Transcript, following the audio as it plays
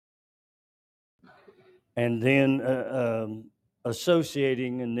and then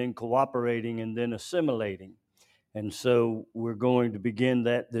associating, and then cooperating, and then assimilating. And so we're going to begin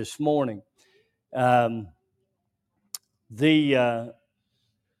that this morning. The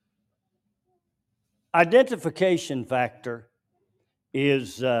identification factor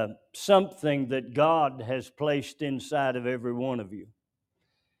is something that God has placed inside of every one of you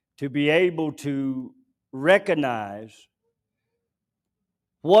to be able to recognize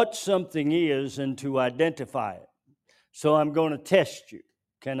what something is and to identify it. So I'm going to test you.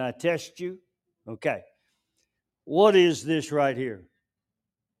 Can I test you? Okay. What is this right here?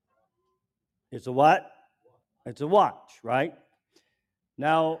 It's a what? It's a watch, right?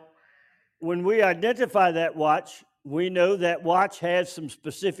 Now, when we identify that watch, we know that watch has some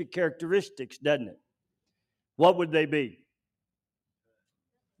specific characteristics, doesn't it? What would they be?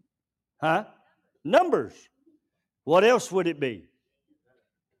 Huh? Numbers. What else would it be?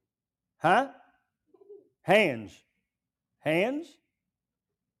 Huh? Hands. Hands?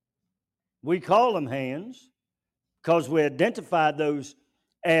 We call them hands because we identify those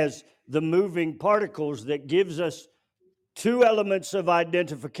as the moving particles that gives us two elements of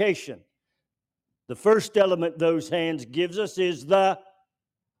identification. The first element those hands gives us is the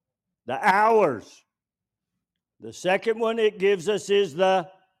hours. The second one it gives us is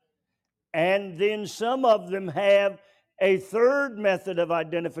and then some of them have a third method of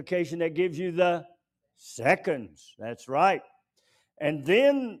identification that gives you the seconds. That's right. And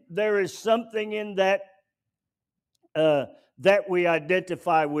then there is something in that that we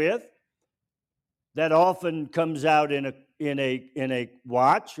identify with that often comes out in a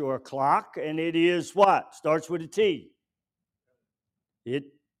watch or a clock, and it is what? Starts with a T.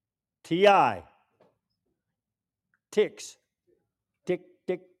 TI. Ticks. Tick,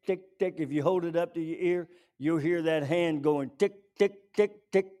 tick, tick, tick. If you hold it up to your ear, you'll hear that hand going tick, tick,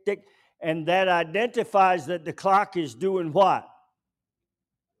 tick, tick, tick. And that identifies that the clock is doing what?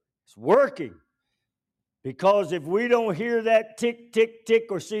 It's working. Because if we don't hear that tick, tick, tick,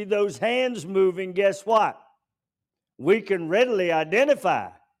 or see those hands moving, guess what? We can readily identify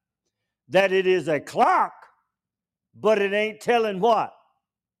that it is a clock, but it ain't telling what?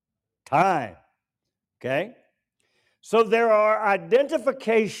 Time. Okay? So there are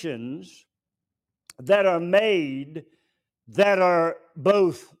identifications that are made that are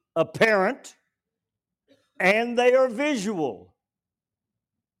both apparent and they are visual,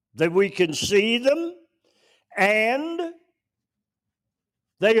 that we can see them and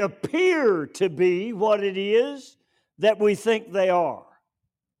they appear to be what it is that we think they are.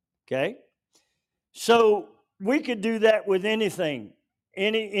 Okay? So we could do that with anything,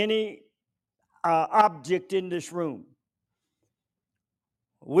 any object in this room.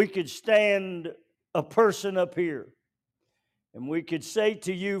 We could stand a person up here and we could say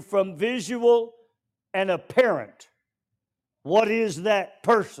to you from visual and apparent, what is that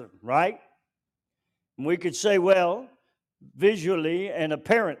person, right? And we could say, well, visually and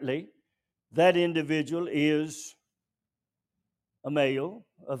apparently, that individual is a male,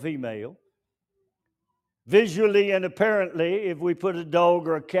 a female. Visually and apparently, if we put a dog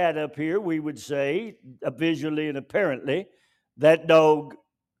or a cat up here, we would say, visually and apparently, that dog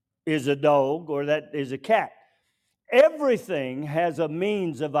is a dog or that is a cat. Everything has a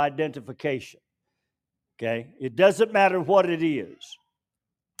means of identification. Okay? It doesn't matter what it is.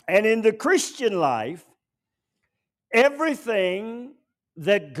 And in the Christian life, everything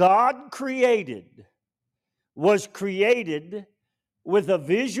that God created was created with a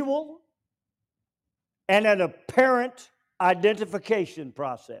visual and an apparent identification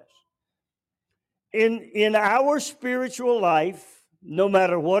process. In our spiritual life, no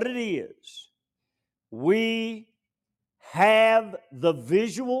matter what it is, we have the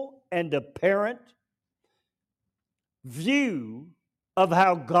visual and apparent view of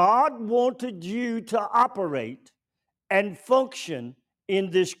how God wanted you to operate and function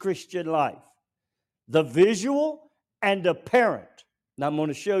in this Christian life. The visual and apparent. Now, I'm going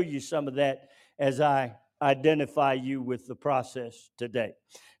to show you some of that as I identify you with the process today.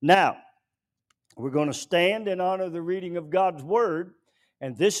 Now, we're going to stand and honor the reading of God's word,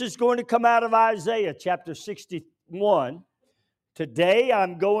 and this is going to come out of Isaiah chapter 61. Today,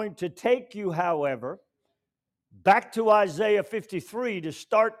 I'm going to take you, however, back to Isaiah 53 to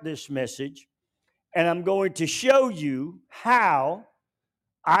start this message, and I'm going to show you how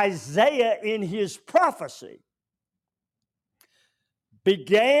Isaiah, in his prophecy,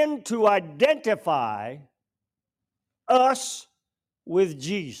 began to identify us with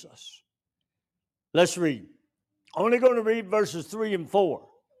Jesus. Let's read. I'm only going to read verses 3 and 4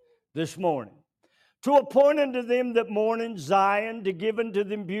 this morning. To appoint unto them that mourn in Zion, to give unto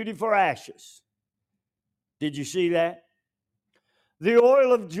them beauty for ashes, Did you see that? The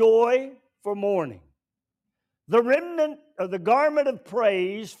oil of joy for mourning. The remnant of the garment of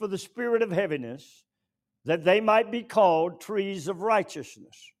praise for the spirit of heaviness, that they might be called trees of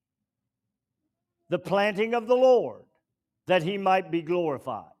righteousness. The planting of the Lord, that he might be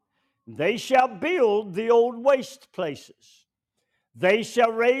glorified. They shall build the old waste places. They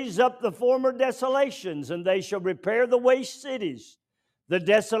shall raise up the former desolations, and they shall repair the waste cities, the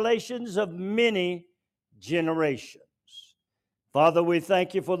desolations of many generations. Father, we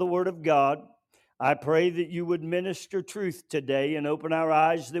thank you for the word of God. I pray that you would minister truth today and open our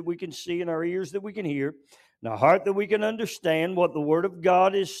eyes that we can see and our ears that we can hear and our heart that we can understand what the word of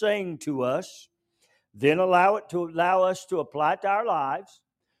God is saying to us. Then allow us to apply it to our lives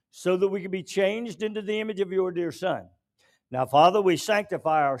so that we can be changed into the image of your dear Son. Now, Father, we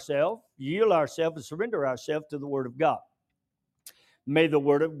sanctify ourselves, yield ourselves, and surrender ourselves to the Word of God. May the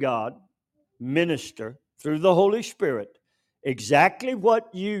Word of God minister through the Holy Spirit exactly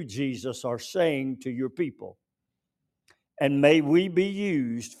what you, Jesus, are saying to your people. And may we be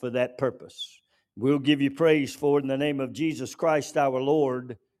used for that purpose. We'll give you praise for it in the name of Jesus Christ, our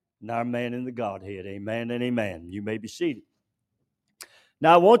Lord, and our man in the Godhead. Amen and amen. You may be seated.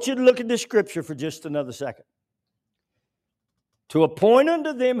 Now, I want you to look at this scripture for just another second. To appoint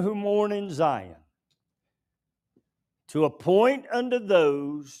unto them who mourn in Zion, to appoint unto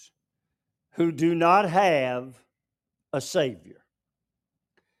those who do not have a Savior.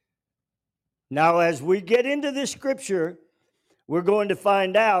 Now, as we get into this scripture, we're going to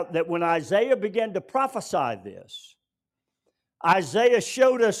find out that when Isaiah began to prophesy this, Isaiah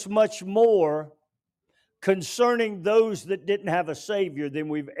showed us much more concerning those that didn't have a Savior than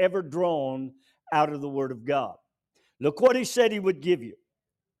we've ever drawn out of the Word of God. Look what he said he would give you.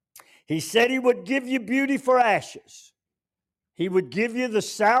 He said he would give you beauty for ashes. He would give you the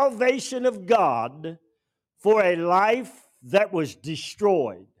salvation of God for a life that was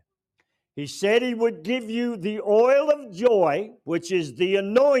destroyed. He said he would give you the oil of joy, which is the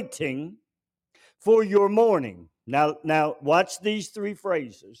anointing for your mourning. Now watch these three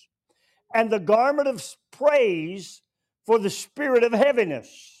phrases. And the garment of praise for the spirit of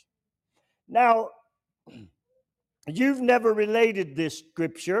heaviness. Now, you've never related this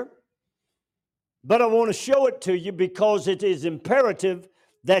scripture, but I want to show it to you because it is imperative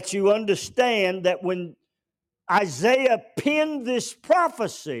that you understand that when Isaiah penned this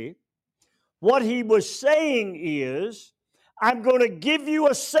prophecy, what he was saying is, I'm going to give you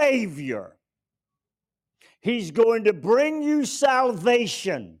a Savior. He's going to bring you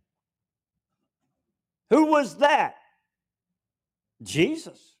salvation. Who was that?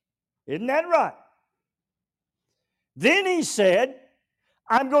 Jesus. Isn't that right? Then he said,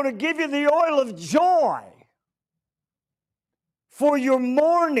 I'm going to give you the oil of joy for your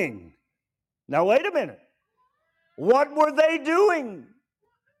mourning. Now, wait a minute. What were they doing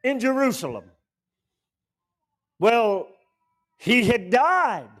in Jerusalem? Well, he had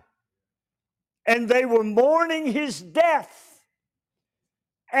died, and they were mourning his death.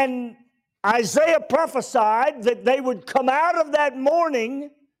 And Isaiah prophesied that they would come out of that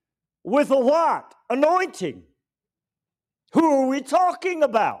mourning with a what? Anointing. Who are we talking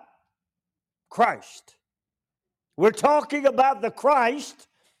about? Christ. We're talking about the Christ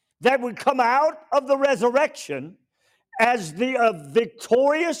that would come out of the resurrection as the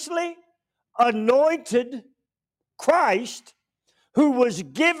victoriously anointed Christ who was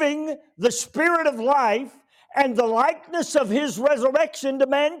giving the spirit of life and the likeness of his resurrection to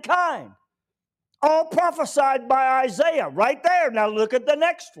mankind. All prophesied by Isaiah right there. Now look at the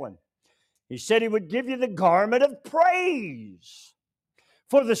next one. He said he would give you the garment of praise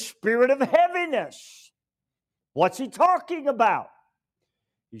for the spirit of heaviness. What's he talking about?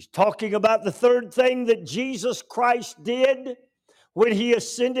 He's talking about the third thing that Jesus Christ did when he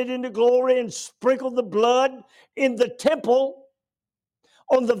ascended into glory and sprinkled the blood in the temple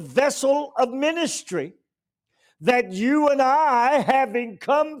on the vessel of ministry, that you and I, having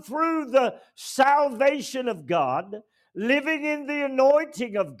come through the salvation of God, living in the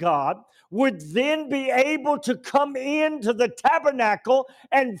anointing of God, would then be able to come into the tabernacle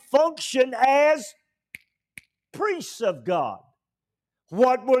and function as priests of God.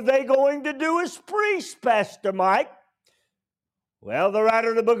 What were they going to do as priests, Pastor Mike? Well, the writer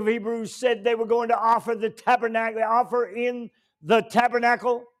of the book of Hebrews said they were going to offer in the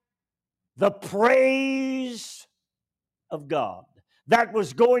tabernacle the praise of God. That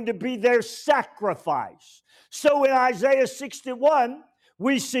was going to be their sacrifice. So in Isaiah 61,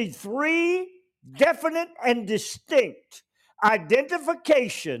 we see three definite and distinct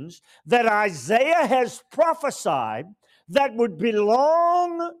identifications that Isaiah has prophesied that would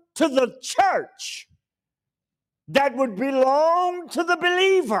belong to the church that would belong to the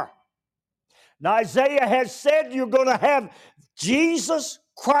believer. Now, Isaiah has said you're going to have Jesus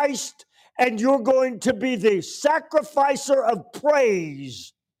Christ and you're going to be the sacrificer of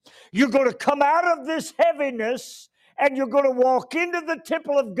praise. You're going to come out of this heaviness and you're going to walk into the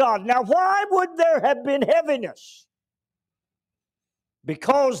temple of God. Now, why would there have been heaviness?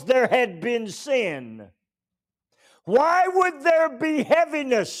 Because there had been sin. Why would there be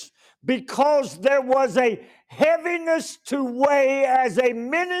heaviness? Because there was a heaviness to weigh as a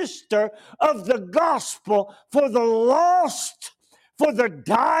minister of the gospel for the lost, for the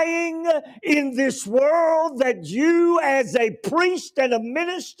dying in this world, that you as a priest and a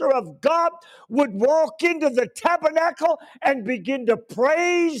minister of God would walk into the tabernacle and begin to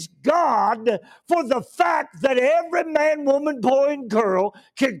praise God for the fact that every man, woman, boy, and girl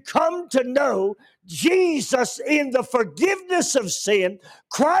can come to know Jesus in the forgiveness of sin,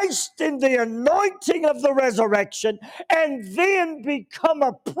 Christ in the anointing of the resurrection, and then become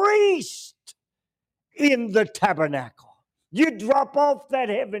a priest in the tabernacle. You drop off that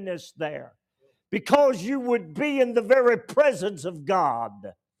heaviness there because you would be in the very presence of God.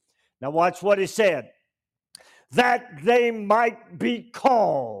 Now watch what he said. That they might be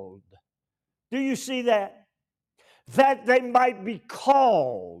called. Do you see that? That they might be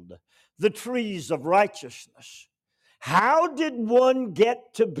called the trees of righteousness. How did one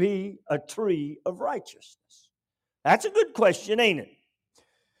get to be a tree of righteousness? That's a good question, ain't it?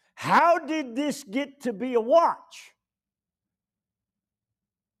 How did this get to be a watch?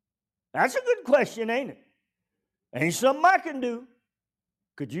 That's a good question, ain't it? Ain't something I can do.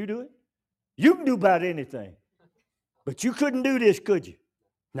 Could you do it? You can do about anything. But you couldn't do this, could you?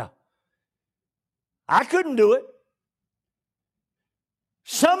 No. I couldn't do it.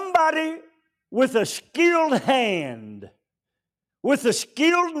 Somebody with a skilled hand, with a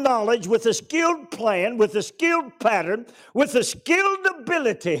skilled knowledge, with a skilled plan, with a skilled pattern, with a skilled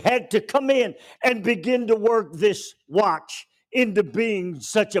ability had to come in and begin to work this watch into being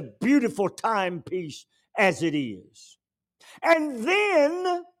such a beautiful timepiece as it is. And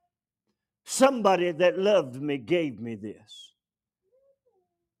then somebody that loved me gave me this.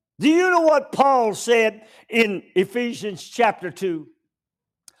 Do you know what Paul said in Ephesians chapter 2?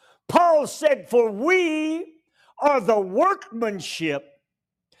 Paul said, "For we are the workmanship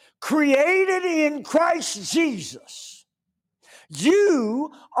created in Christ Jesus.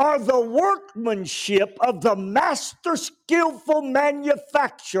 You are the workmanship of the master skillful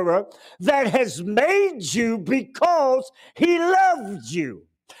manufacturer that has made you because he loved you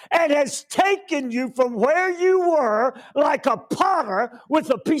and has taken you from where you were like a potter with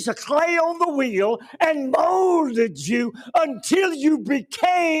a piece of clay on the wheel and molded you until you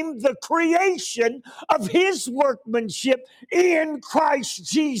became the creation of his workmanship in Christ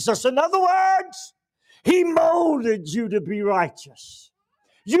Jesus." In other words, he molded you to be righteous.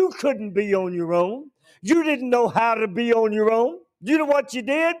 You couldn't be on your own. You didn't know how to be on your own. You know what you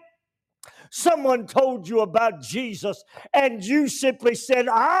did? Someone told you about Jesus and you simply said,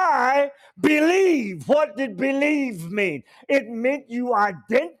 "I believe." What did believe mean? It meant you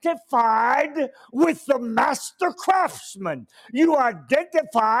identified with the master craftsman. You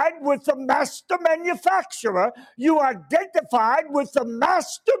identified with the master manufacturer. You identified with the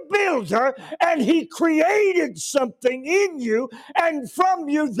master builder, and he created something in you and from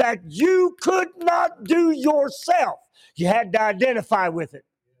you that you could not do yourself. You had to identify with it.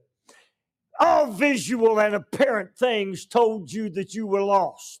 All visual and apparent things told you that you were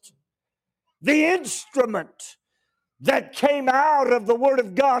lost. The instrument that came out of the Word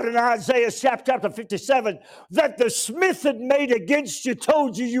of God in Isaiah chapter 57 that the smith had made against you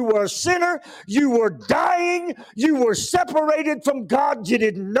told you you were a sinner, you were dying, you were separated from God, you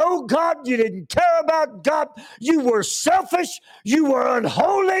didn't know God, you didn't care about God, you were selfish, you were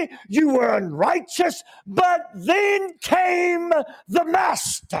unholy, you were unrighteous. But then came the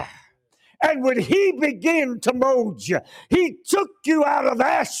Master. And when he began to mold you, he took you out of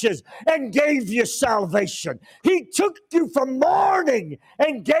ashes and gave you salvation. He took you from mourning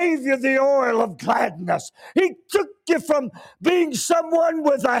and gave you the oil of gladness. He took you from being someone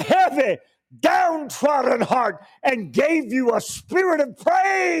with a heavy, downtrodden heart and gave you a spirit of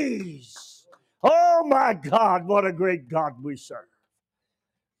praise. Oh my God, what a great God we serve.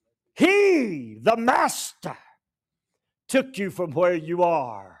 He, the Master, took you from where you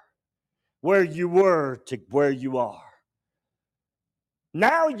are, where you were, to where you are.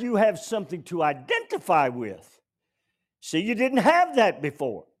 Now you have something to identify with. See, you didn't have that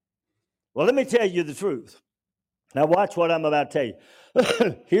before. Well, let me tell you the truth. Now watch what I'm about to tell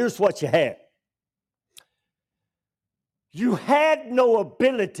you. Here's what you had. You had no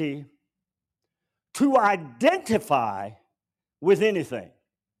ability to identify with anything.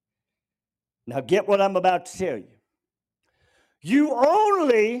 Now, get what I'm about to tell you. You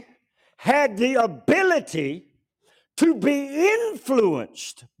only had the ability to be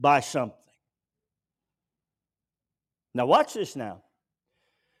influenced by something. Now, watch this now.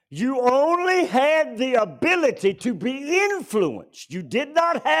 You only had the ability to be influenced. You did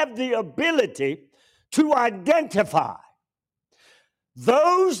not have the ability to identify.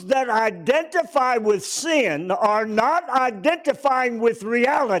 Those that identify with sin are not identifying with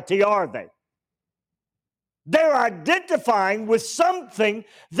reality, are they? They're identifying with something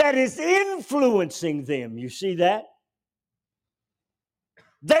that is influencing them. You see that?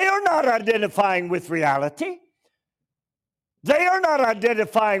 They are not identifying with reality. They are not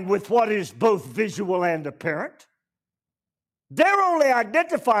identifying with what is both visual and apparent. They're only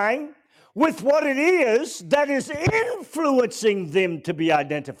identifying with what it is that is influencing them to be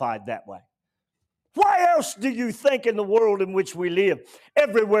identified that way. Why else do you think in the world in which we live,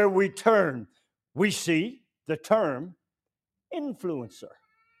 everywhere we turn, we see the term influencer?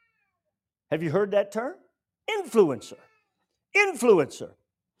 Have you heard that term? Influencer. Influencer.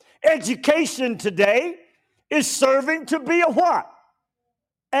 Education today is serving to be a what?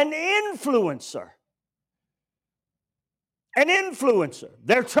 An influencer. An influencer.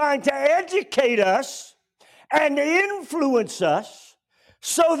 They're trying to educate us and influence us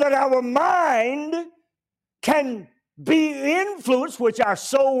so that our mind can be influenced, which our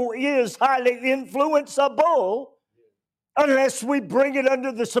soul is highly influenceable, unless we bring it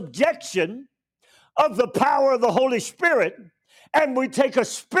under the subjection of the power of the Holy Spirit and we take a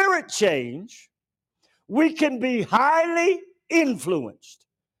spirit change. We can be highly influenced.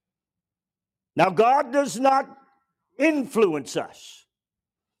 Now, God does not influence us,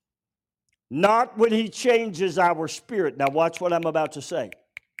 not when He changes our spirit. Now, watch what I'm about to say.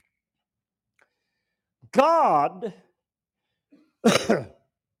 God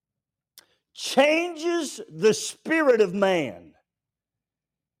changes the spirit of man.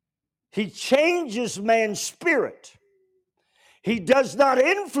 He changes man's spirit. He does not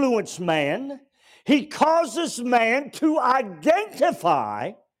influence man. He causes man to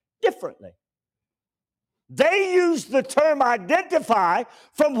identify differently. They use the term identify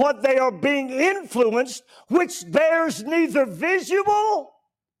from what they are being influenced, which bears neither visual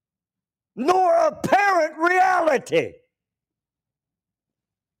nor apparent reality.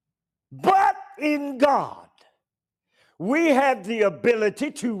 But in God, we have the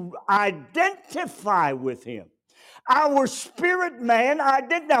ability to identify with Him. Our spirit man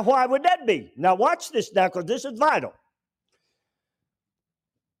identify. Now, why would that be? Now, watch this now, because this is vital.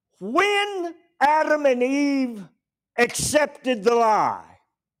 When Adam and Eve accepted the lie,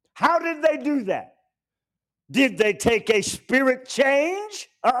 how did they do that? Did they take a spirit change?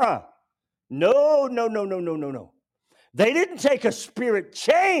 No. They didn't take a spirit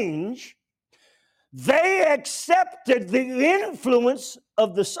change. They accepted the influence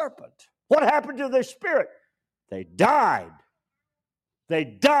of the serpent. What happened to their spirit? They died. They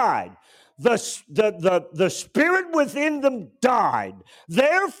died. The spirit within them died.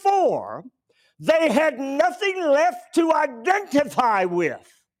 Therefore, they had nothing left to identify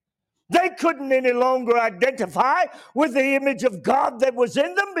with. They couldn't any longer identify with the image of God that was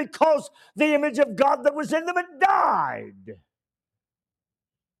in them because the image of God that was in them had died.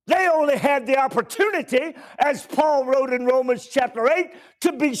 They only had the opportunity, as Paul wrote in Romans chapter 8,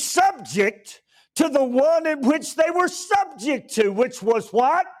 to be subject to the one in which they were subject to, which was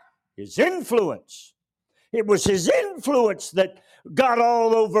what? His influence. It was his influence that got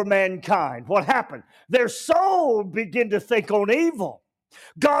all over mankind. What happened? Their soul began to think on evil.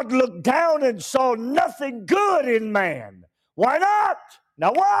 God looked down and saw nothing good in man. Why not?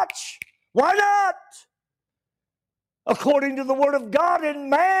 Now watch. Why not? According to the Word of God, in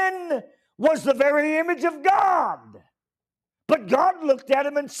man was the very image of God. But God looked at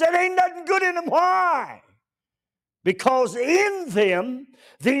him and said, ain't nothing good in him. Why? Because in them,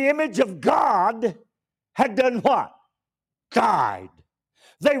 the image of God had done what? Died.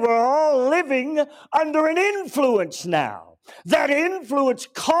 They were all living under an influence now. That influence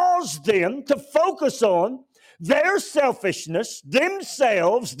caused them to focus on their selfishness,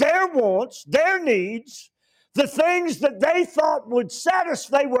 themselves, their wants, their needs, the things that they thought would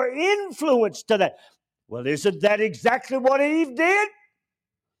satisfy. They were influenced to that. Well, isn't that exactly what Eve did?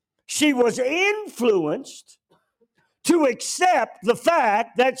 She was influenced to accept the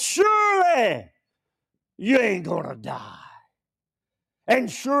fact that surely you ain't gonna die.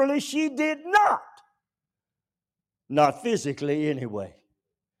 And surely she did not. Not physically anyway.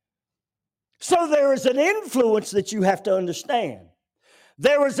 So there is an influence that you have to understand.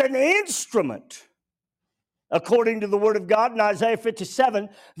 There is an instrument according to the word of God in Isaiah 57,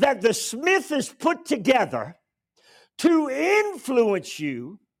 that the smith is put together to influence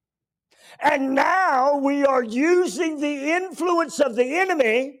you. And now we are using the influence of the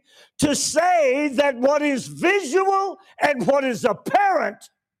enemy to say that what is visual and what is apparent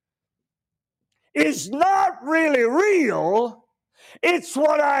is not really real. It's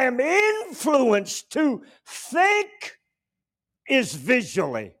what I am influenced to think is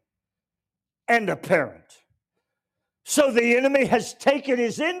visually and apparent. So the enemy has taken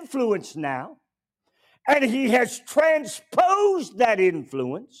his influence now, and he has transposed that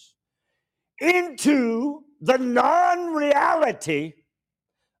influence into the non-reality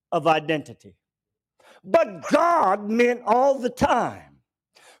of identity. But God meant all the time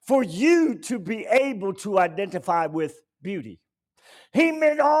for you to be able to identify with beauty. He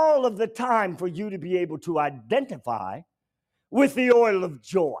meant all of the time for you to be able to identify with the oil of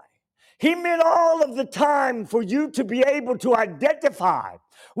joy. He meant all of the time for you to be able to identify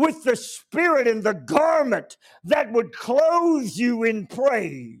with the spirit and the garment that would clothe you in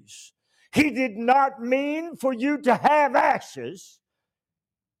praise. He did not mean for you to have ashes.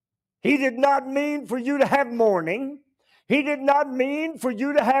 He did not mean for you to have mourning. He did not mean for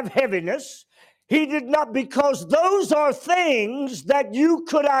you to have heaviness. He did not, because those are things that you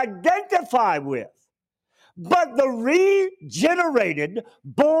could identify with. But the regenerated,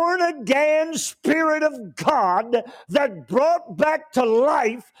 born-again Spirit of God that brought back to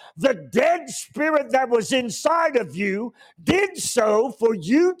life the dead spirit that was inside of you did so for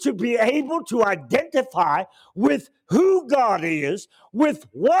you to be able to identify with who God is, with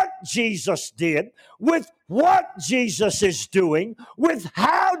what Jesus did, with what Jesus is doing, with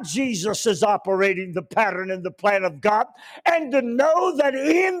how Jesus is operating the pattern and the plan of God, and to know that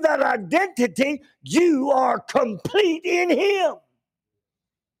in that identity, you are complete in Him.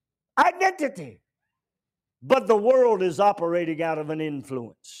 Identity. But the world is operating out of an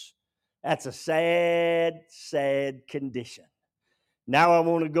influence. That's a sad, sad condition. Now I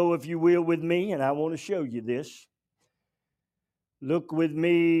want to go, if you will, with me, and I want to show you this. Look with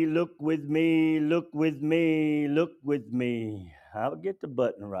me, look with me, look with me, look with me. I'll get the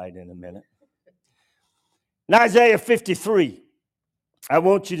button right in a minute. In Isaiah 53, I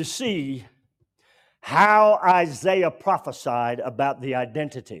want you to see how Isaiah prophesied about the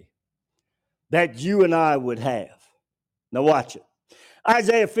identity that you and I would have. Now watch it.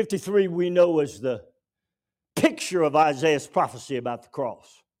 Isaiah 53 we know as the picture of Isaiah's prophecy about the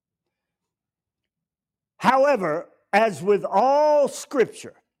cross. However, as with all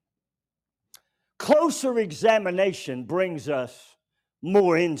scripture, closer examination brings us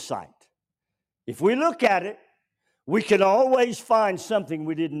more insight. If we look at it, we can always find something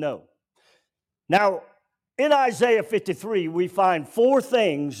we didn't know. Now, in Isaiah 53, we find 4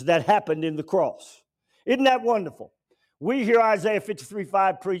 things that happened in the cross. Isn't that wonderful? We hear Isaiah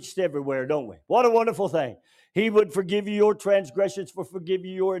 53:5 preached everywhere, don't we? What a wonderful thing. He would forgive you your transgressions, forgive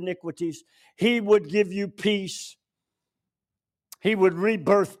you your iniquities. He would give you peace. He would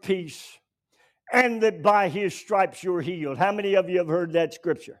rebirth peace. And that by his stripes you're healed. How many of you have heard that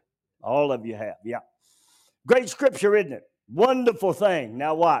scripture? All of you have, yeah. Great scripture, isn't it? Wonderful thing.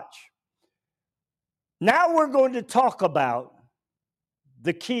 Now watch. Now we're going to talk about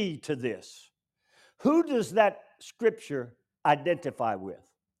the key to this. Who does that scripture identify with?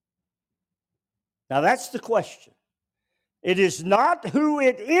 Now that's the question. It is not who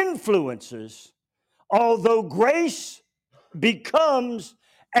it influences, although grace becomes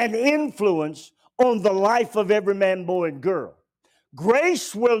an influence on the life of every man, boy, and girl.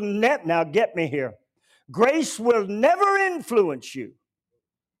 Grace will never, now get me here, grace will never influence you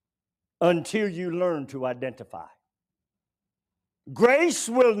until you learn to identify. Grace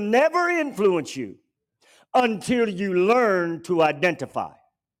will never influence you until you learn to identify.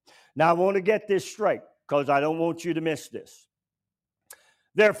 Now, I want to get this straight because I don't want you to miss this.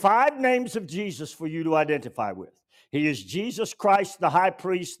 There are 5 names of Jesus for you to identify with. He is Jesus Christ, the high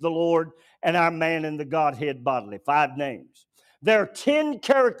priest, the Lord, and our man in the Godhead bodily. 5 names. There are 10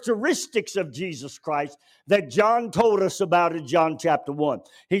 characteristics of Jesus Christ that John told us about in John chapter 1.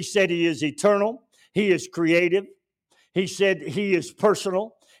 He said he is eternal. He is creative. He said he is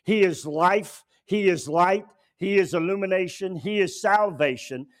personal. He is life. He is light. He is illumination. He is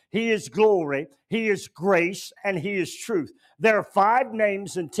salvation. He is glory. He is grace. And he is truth. There are 5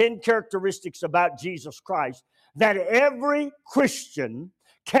 names and 10 characteristics about Jesus Christ that every Christian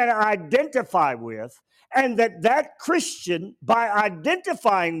can identify with, and that Christian, by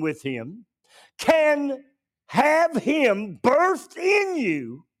identifying with him, can have him birthed in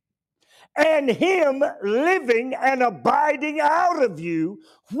you and him living and abiding out of you,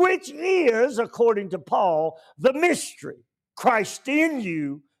 which is, according to Paul, the mystery. Christ in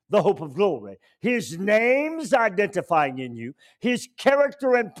you, the hope of glory. His name's identifying in you, his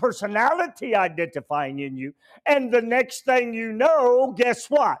character and personality identifying in you. And the next thing you know, guess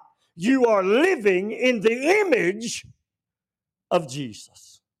what? You are living in the image of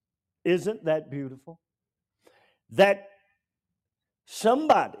Jesus. Isn't that beautiful? That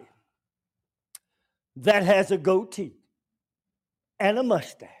somebody that has a goatee and a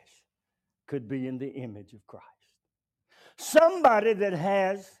mustache could be in the image of Christ. Somebody that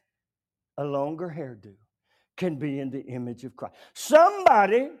has a longer hairdo can be in the image of Christ.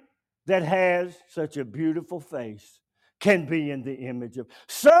 Somebody that has such a beautiful face can be in the image of.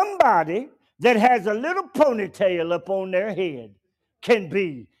 Somebody that has a little ponytail up on their head can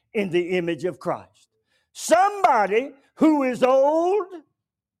be in the image of Christ. Somebody who is old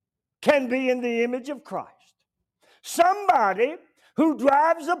can be in the image of Christ. Somebody who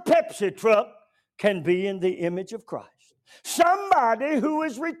drives a Pepsi truck can be in the image of Christ. Somebody who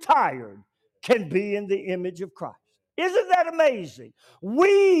is retired can be in the image of Christ. Isn't that amazing?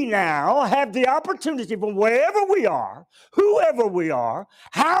 We now have the opportunity from wherever we are, whoever we are,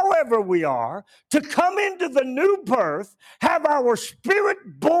 however we are, to come into the new birth, have our spirit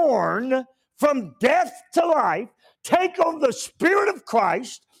born from death to life, take on the Spirit of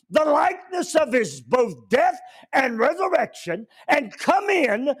Christ, the likeness of his both death and resurrection, and come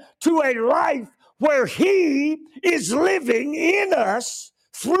in to a life where he is living in us,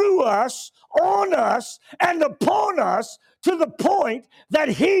 through us, on us, and upon us, to the point that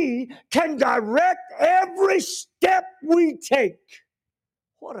he can direct every step we take.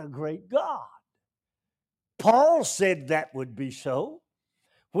 What a great God. Paul said that would be so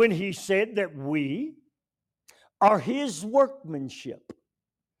when he said that we are his workmanship,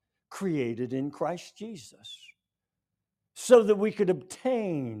 created in Christ Jesus, so that we could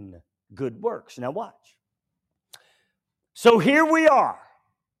obtain good works. Now watch. So here we are.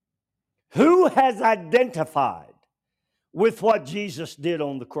 Who has identified with what Jesus did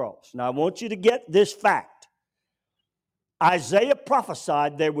on the cross? Now I want you to get this fact. Isaiah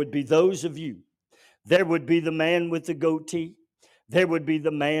prophesied there would be those of you. There would be the man with the goatee. There would be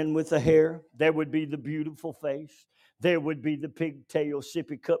the man with the hair. There would be the beautiful face. There would be the pigtail,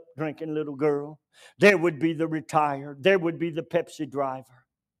 sippy cup drinking little girl. There would be the retired. There would be the Pepsi driver.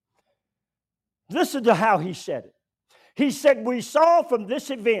 Listen to how he said it. He said, we saw from this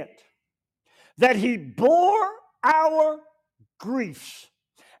event that he bore our griefs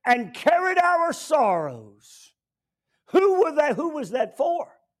and carried our sorrows. Who was that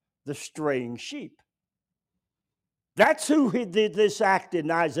for? The straying sheep. That's who he did this act in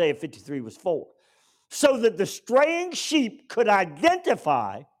Isaiah 53 was for. So that the straying sheep could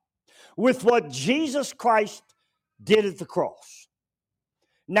identify with what Jesus Christ did at the cross.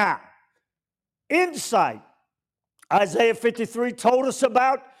 Now, insight. Isaiah 53 told us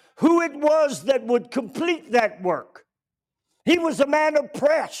about who it was that would complete that work. He was a man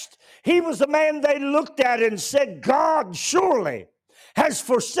oppressed. He was a man they looked at and said, God surely has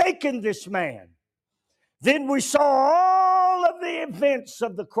forsaken this man. Then we saw all of the events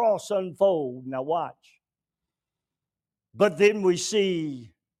of the cross unfold. Now watch. But then we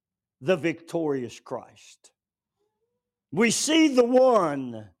see the victorious Christ. We see the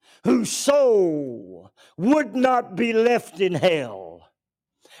one whose soul would not be left in hell,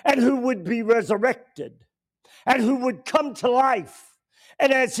 and who would be resurrected, and who would come to life.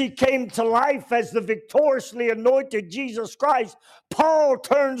 And as he came to life as the victoriously anointed Jesus Christ, Paul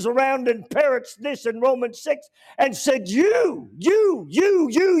turns around and parrots this in Romans 6 and said, you,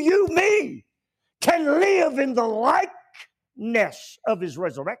 me, can live in the likeness of his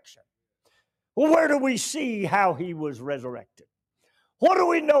resurrection. Well, where do we see how he was resurrected? What do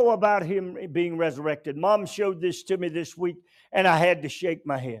we know about him being resurrected? Mom showed this to me this week, and I had to shake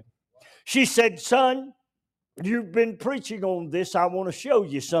my head. She said, son, you've been preaching on this. I want to show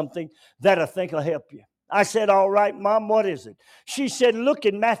you something that I think will help you. I said, all right, Mom, what is it? She said, look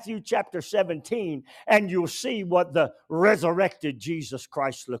in Matthew chapter 17, and you'll see what the resurrected Jesus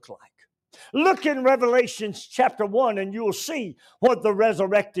Christ looked like. Look in Revelation chapter 1, and you'll see what the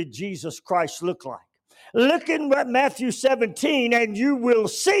resurrected Jesus Christ looked like. Look in Matthew 17, and you will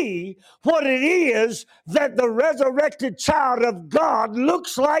see what it is that the resurrected child of God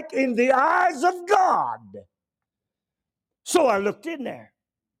looks like in the eyes of God. So I looked in there.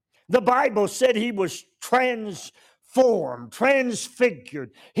 The Bible said he was transformed,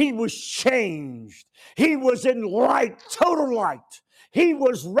 transfigured. He was changed. He was in light, total light. He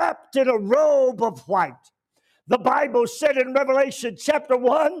was wrapped in a robe of white. The Bible said in Revelation chapter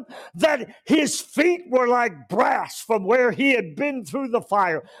 1 that his feet were like brass from where he had been through the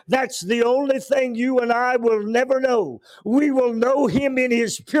fire. That's the only thing you and I will never know. We will know him in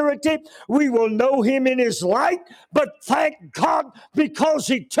his purity. We will know him in his light. But thank God, because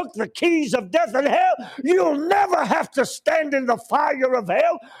he took the keys of death and hell, you'll never have to stand in the fire of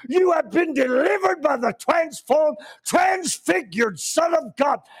hell. You have been delivered by the transformed, transfigured Son of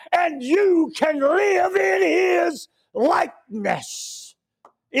God, and you can live in his likeness.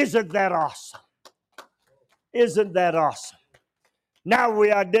 Isn't that awesome? Isn't that awesome? Now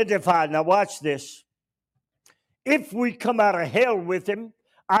we identify. Now watch this. If we come out of hell with him,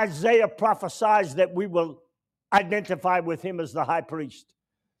 Isaiah prophesies that we will identify with him as the high priest.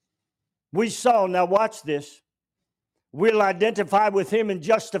 We saw, now watch this, we'll identify with him in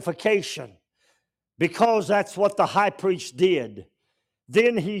justification because that's what the high priest did.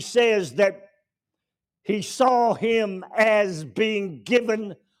 Then he says that he saw him as being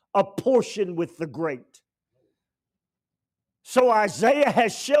given a portion with the great. So Isaiah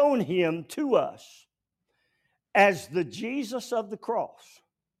has shown him to us as the Jesus of the cross,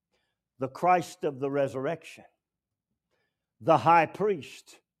 the Christ of the resurrection, the high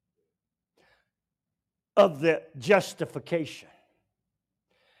priest of the justification.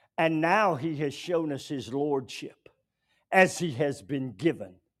 And now he has shown us his lordship as he has been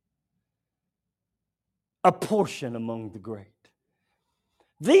given a portion among the great.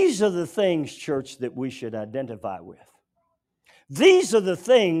 These are the things, church, that we should identify with. These are the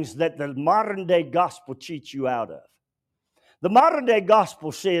things that the modern day gospel cheats you out of. The modern day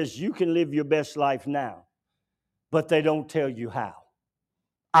gospel says you can live your best life now, but they don't tell you how.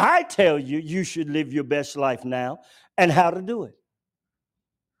 I tell you, you should live your best life now and how to do it.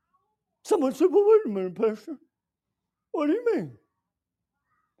 Someone said, well, wait a minute, Pastor. What do you mean?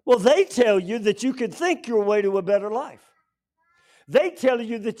 Well, they tell you that you can think your way to a better life. They tell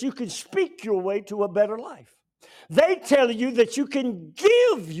you that you can speak your way to a better life. They tell you that you can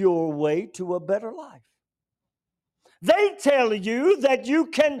give your way to a better life. They tell you that you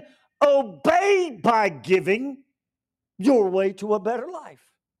can obey by giving your way to a better life.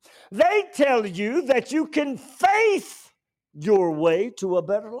 They tell you that you can faith your way to a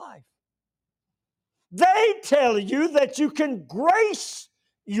better life. They tell you that you can grace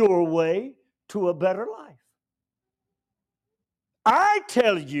your way to a better life. I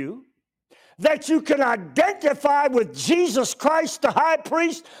tell you that you can identify with Jesus Christ, the high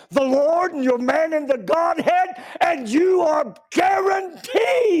priest, the Lord, and your man in the Godhead, and you are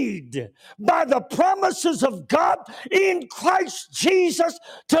guaranteed by the promises of God in Christ Jesus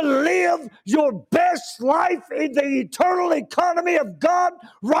to live your best life in the eternal economy of God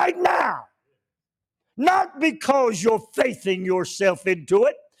right now. Not because you're faithing yourself into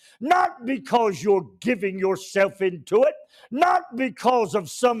it, not because you're giving yourself into it, not because of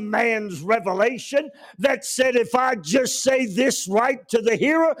some man's revelation that said if I just say this right to the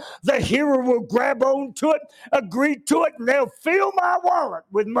hearer will grab on to it, agree to it, and they'll fill my wallet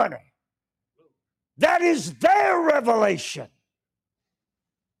with money. That is their revelation.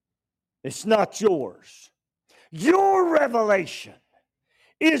 It's not yours. Your revelation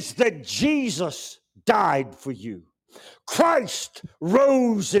is that Jesus died for you. Christ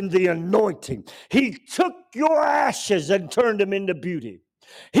rose in the anointing. He took your ashes and turned them into beauty.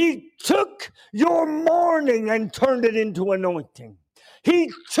 He took your mourning and turned it into anointing.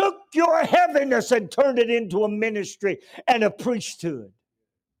 He took your heaviness and turned it into a ministry and a priesthood.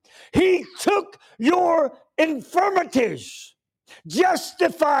 He took your infirmities,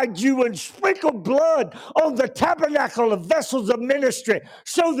 justified you, and sprinkled blood on the tabernacle of vessels of ministry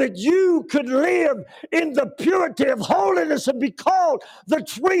so that you could live in the purity of holiness and be called the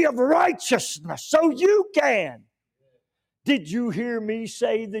tree of righteousness. So you can. Did you hear me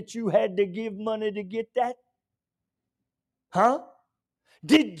say that you had to give money to get that? Huh?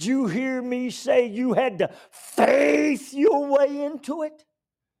 Did you hear me say you had to faith your way into it?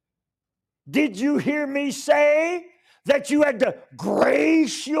 Did you hear me say that you had to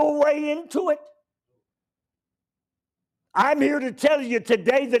grace your way into it? I'm here to tell you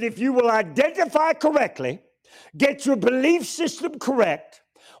today that if you will identify correctly, get your belief system correct,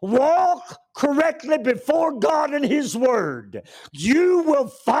 walk correctly before God and His Word, you will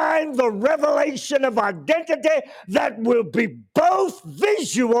find the revelation of identity that will be both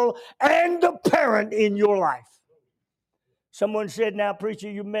visual and apparent in your life. Someone said, now,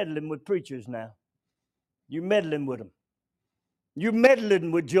 preacher, you're meddling with preachers now. You're meddling with them. You're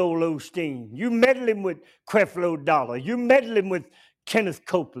meddling with Joel Osteen. You're meddling with Creflo Dollar. You're meddling with Kenneth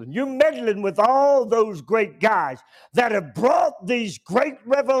Copeland. You're meddling with all those great guys that have brought these great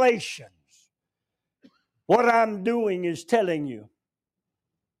revelations. What I'm doing is telling you,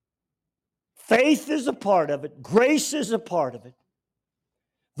 faith is a part of it. Grace is a part of it.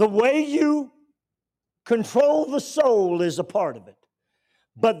 The way you control the soul is a part of it.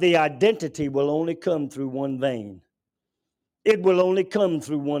 But the identity will only come through one vein. It will only come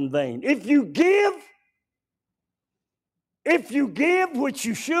through one vein. If you give, which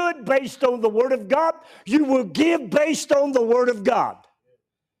you should, based on the Word of God, you will give based on the Word of God.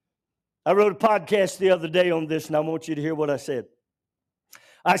 I wrote a podcast the other day on this, and I want you to hear what I said.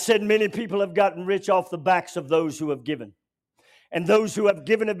 I said many people have gotten rich off the backs of those who have given. And those who have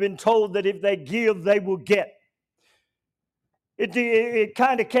given have been told that if they give, they will get. It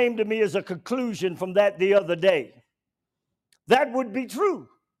kind of came to me as a conclusion from that the other day. That would be true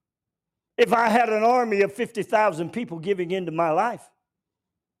if I had an army of 50,000 people giving into my life.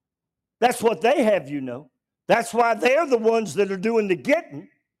 That's what they have, you know. That's why they're the ones that are doing the getting,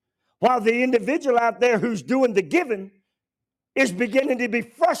 while the individual out there who's doing the giving is beginning to be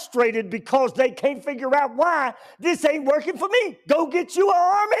frustrated because they can't figure out why this ain't working for me. Go get you an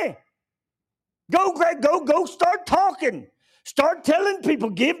army. Go start talking. Start telling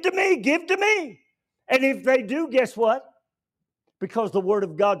people, give to me, give to me. And if they do, guess what? Because the Word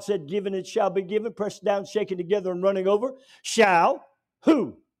of God said, given it shall be given, pressed down, shaken together, and running over, shall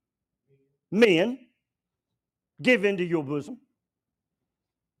who? Men give into your bosom.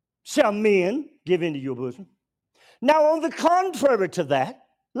 Shall men give into your bosom? Now, on the contrary to that,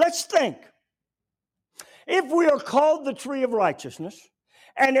 let's think. If we are called the tree of righteousness,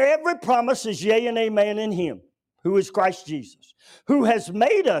 and every promise is yea and amen in Him, who is Christ Jesus, who has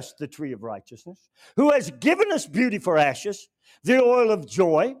made us the tree of righteousness, who has given us beauty for ashes, the oil of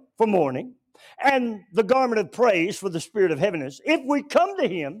joy for mourning, and the garment of praise for the spirit of heaviness. If we come to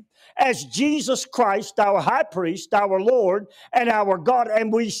Him as Jesus Christ, our high priest, our Lord, and our God,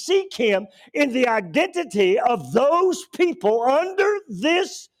 and we seek Him in the identity of those people under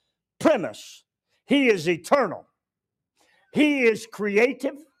this premise, He is eternal. He is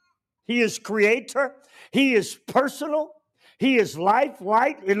creative. He is creator. He is personal. He is life,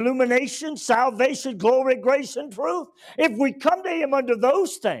 light, illumination, salvation, glory, grace, and truth. If we come to Him under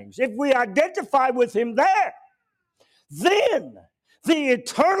those things, if we identify with Him there, then the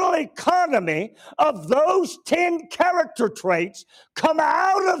eternal economy of those 10 character traits come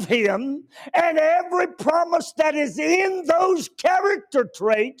out of Him, and every promise that is in those character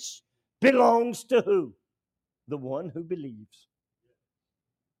traits belongs to who? The one who believes.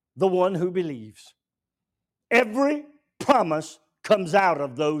 The one who believes. Every promise comes out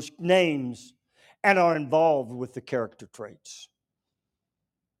of those names and are involved with the character traits.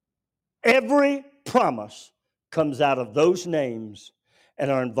 Every promise comes out of those names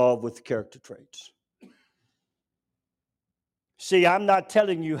and are involved with the character traits. See, I'm not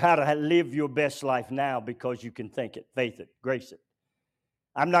telling you how to live your best life now because you can think it, faith it, grace it.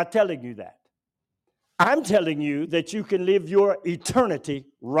 I'm not telling you that. I'm telling you that you can live your eternity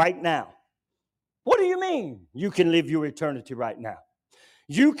right now. What do you mean you can live your eternity right now?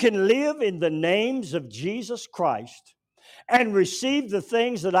 You can live in the names of Jesus Christ and receive the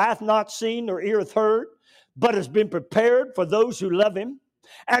things that I have not seen or ear hath heard, but has been prepared for those who love Him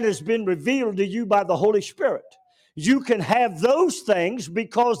and has been revealed to you by the Holy Spirit. You can have those things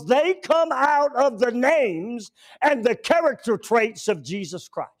because they come out of the names and the character traits of Jesus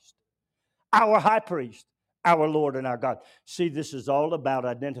Christ, our high priest, our Lord, and our God. See, this is all about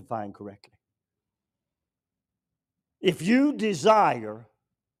identifying correctly. If you desire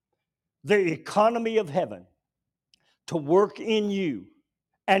the economy of heaven to work in you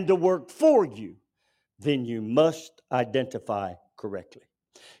and to work for you, then you must identify correctly.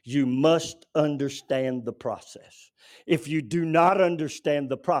 You must understand the process. If you do not understand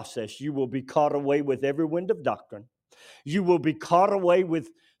the process, you will be caught away with every wind of doctrine. You will be caught away with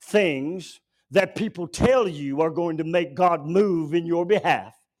things that people tell you are going to make God move in your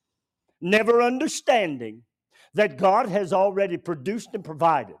behalf, never understanding that God has already produced and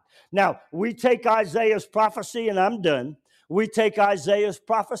provided. Now, we take Isaiah's prophecy, and I'm done. We take Isaiah's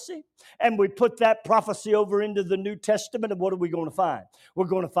prophecy, and we put that prophecy over into the New Testament, and what are we going to find? We're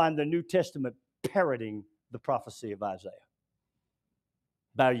going to find the New Testament parroting the prophecy of Isaiah.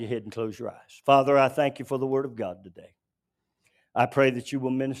 Bow your head and close your eyes. Father, I thank you for the Word of God today. I pray that you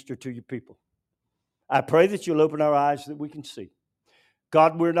will minister to your people. I pray that you'll open our eyes that we can see.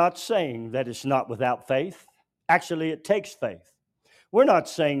 God, we're not saying that it's not without faith. Actually, it takes faith. We're not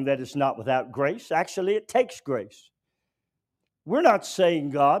saying that it's not without grace. Actually, it takes grace. We're not saying,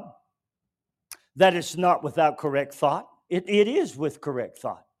 God, that it's not without correct thought. It is with correct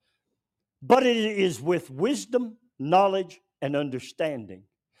thought. But it is with wisdom, knowledge, and understanding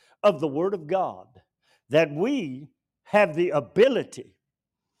of the Word of God that we have the ability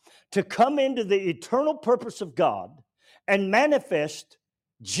to come into the eternal purpose of God and manifest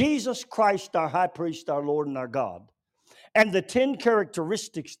Jesus Christ, our high priest, our Lord, and our God, and the 10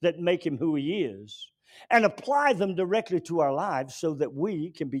 characteristics that make him who he is, and apply them directly to our lives so that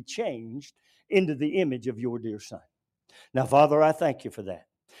we can be changed into the image of your dear Son. Now, Father, I thank you for that.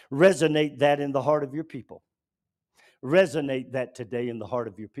 Resonate that in the heart of your people. Resonate that today in the heart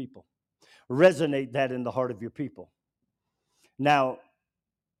of your people. Resonate that in the heart of your people. Now,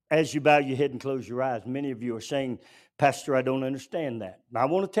 as you bow your head and close your eyes, many of you are saying, Pastor, I don't understand that. Now, I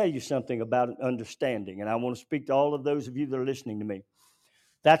want to tell you something about understanding, and I want to speak to all of those of you that are listening to me.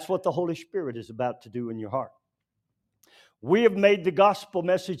 That's what the Holy Spirit is about to do in your heart. We have made the gospel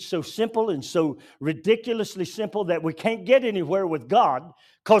message so simple and so ridiculously simple that we can't get anywhere with God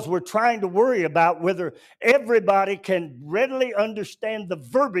because we're trying to worry about whether everybody can readily understand the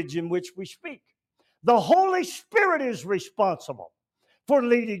verbiage in which we speak. The Holy Spirit is responsible for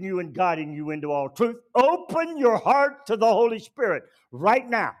leading you and guiding you into all truth. Open your heart to the Holy Spirit right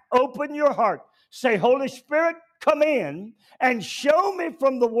now. Open your heart. Say, Holy Spirit, come in and show me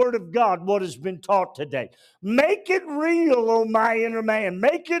from the Word of God what has been taught today. Make it real on my inner man.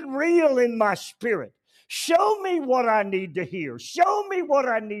 Make it real in my spirit. Show me what I need to hear. Show me what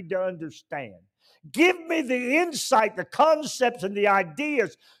I need to understand. Give me the insight, the concepts, and the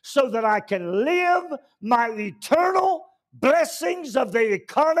ideas so that I can live my eternal blessings of the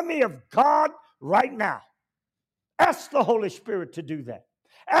economy of God right now. Ask the Holy Spirit to do that.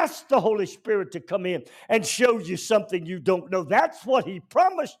 Ask the Holy Spirit to come in and show you something you don't know. That's what he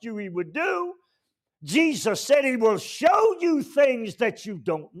promised you he would do. Jesus said he will show you things that you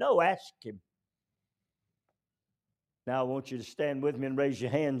don't know. Ask him. Now I want you to stand with me and raise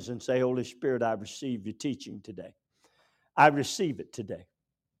your hands and say, Holy Spirit, I receive your teaching today. I receive it today.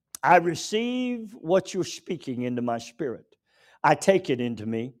 I receive what you're speaking into my spirit. I take it into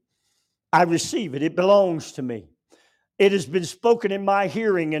me. I receive it. It belongs to me. It has been spoken in my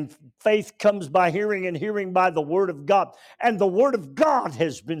hearing, and faith comes by hearing, and hearing by the Word of God. And the Word of God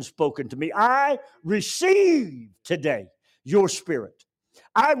has been spoken to me. I receive today your Spirit.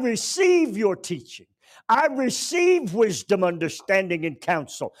 I receive your teaching. I receive wisdom, understanding, and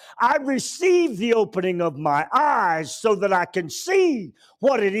counsel. I receive the opening of my eyes so that I can see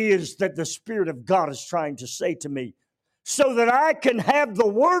what it is that the Spirit of God is trying to say to me, so that I can have the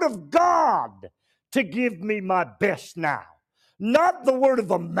Word of God to give me my best now. Not the word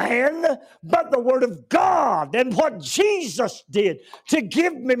of a man, but the Word of God and what Jesus did to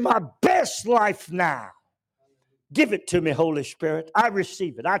give me my best life now. Give it to me, Holy Spirit. I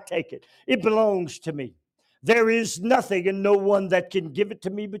receive it. I take it. It belongs to me. There is nothing and no one that can give it to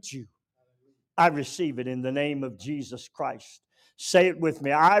me but you. I receive it in the name of Jesus Christ. Say it with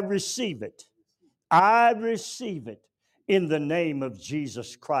me. I receive it. I receive it in the name of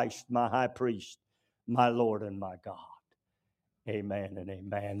Jesus Christ, my high priest, my Lord and my God. Amen and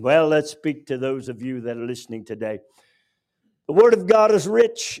amen. Well, let's speak to those of you that are listening today. The Word of God is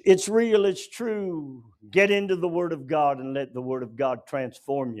rich. It's real. It's true. Get into the Word of God and let the Word of God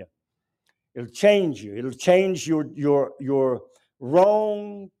transform you. It'll change you. It'll change your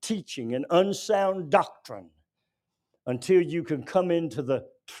wrong teaching and unsound doctrine until you can come into the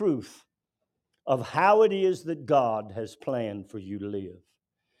truth of how it is that God has planned for you to live.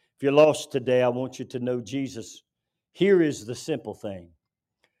 If you're lost today, I want you to know Jesus. Here is the simple thing.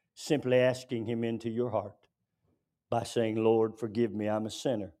 Simply asking him into your heart by saying, Lord, forgive me. I'm a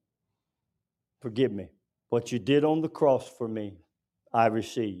sinner. Forgive me. What you did on the cross for me, I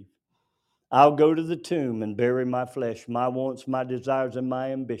receive. I'll go to the tomb and bury my flesh, my wants, my desires, and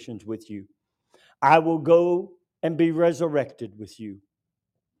my ambitions with you. I will go and be resurrected with you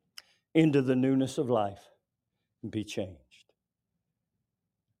into the newness of life and be changed.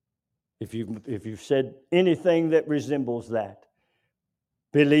 If you've said anything that resembles that,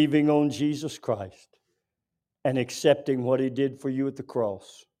 believing on Jesus Christ and accepting what he did for you at the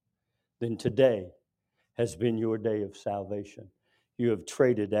cross, then today has been your day of salvation. You have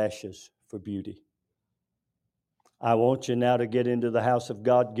traded ashes for beauty. I want you now to get into the house of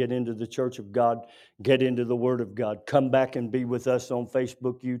God, get into the church of God, get into the Word of God. Come back and be with us on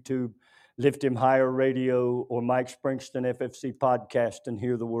Facebook, YouTube, Lift Him Higher Radio, or Mike Springston FFC podcast and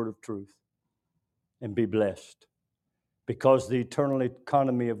hear the word of truth and be blessed. Because the eternal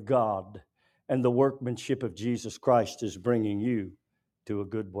economy of God and the workmanship of Jesus Christ is bringing you to a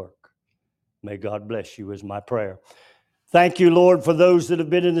good work. May God bless you is my prayer. Thank you, Lord, for those that have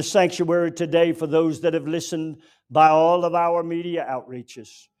been in the sanctuary today, for those that have listened by all of our media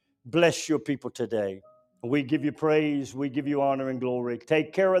outreaches. Bless your people today. We give you praise. We give you honor and glory.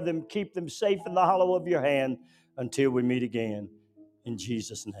 Take care of them. Keep them safe in the hollow of your hand until we meet again. In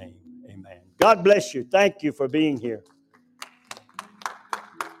Jesus' name, amen. God bless you. Thank you for being here.